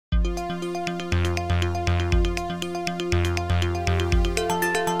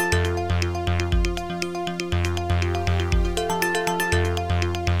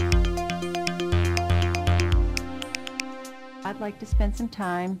like to spend some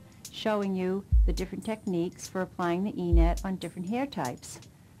time showing you the different techniques for applying the E-net on different hair types.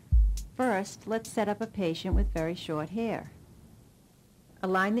 First, let's set up a patient with very short hair.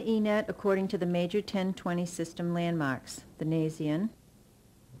 Align the E-net according to the major 10-20 system landmarks: the nasion,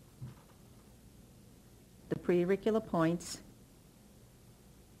 the preauricular points,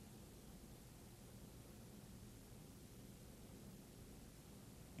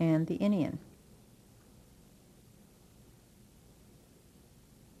 and the inion.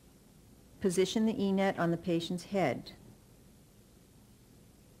 Position the E-net on the patient's head.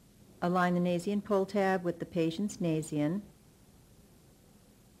 Align the nasion pull tab with the patient's nasion.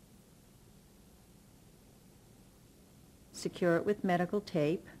 Secure it with medical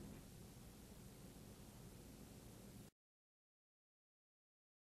tape.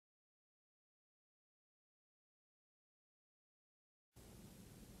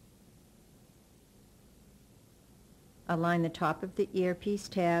 Align the top of the earpiece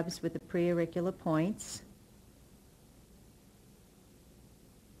tabs with the preauricular points.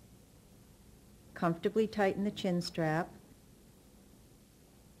 Comfortably tighten the chin strap.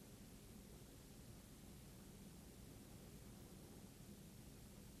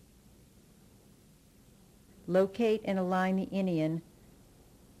 Locate and align the inion.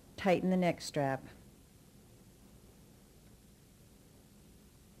 Tighten the neck strap.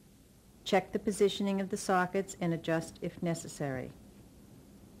 Check the positioning of the sockets and adjust if necessary.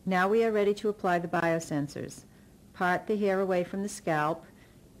 Now we are ready to apply the biosensors. Part the hair away from the scalp.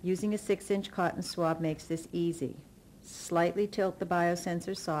 Using a 6-inch cotton swab makes this easy. Slightly tilt the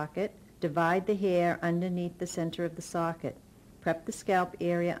biosensor socket. Divide the hair underneath the center of the socket. Prep the scalp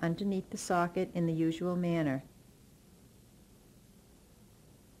area underneath the socket in the usual manner.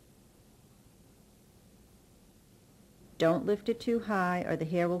 Don't lift it too high or the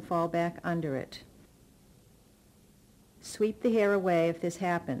hair will fall back under it. Sweep the hair away if this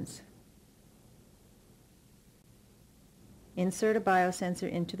happens. Insert a biosensor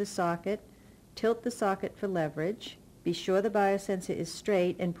into the socket. Tilt the socket for leverage. Be sure the biosensor is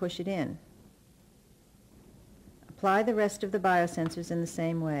straight and push it in. Apply the rest of the biosensors in the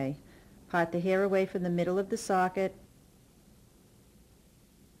same way. Part the hair away from the middle of the socket.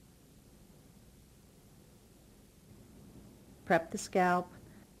 Prep the scalp.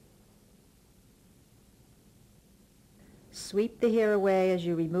 Sweep the hair away as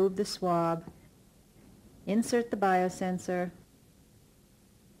you remove the swab. Insert the biosensor.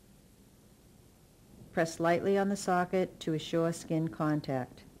 Press lightly on the socket to assure skin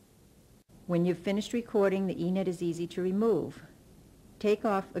contact. When you've finished recording, the E-net is easy to remove. Take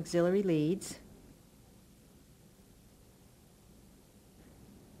off auxiliary leads.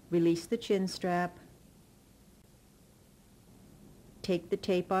 Release the chin strap. Take the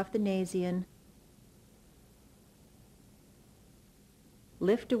tape off the nasion.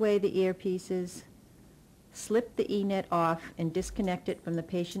 Lift away the earpieces. Slip the E-net off and disconnect it from the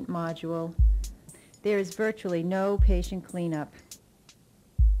patient module. There is virtually no patient cleanup.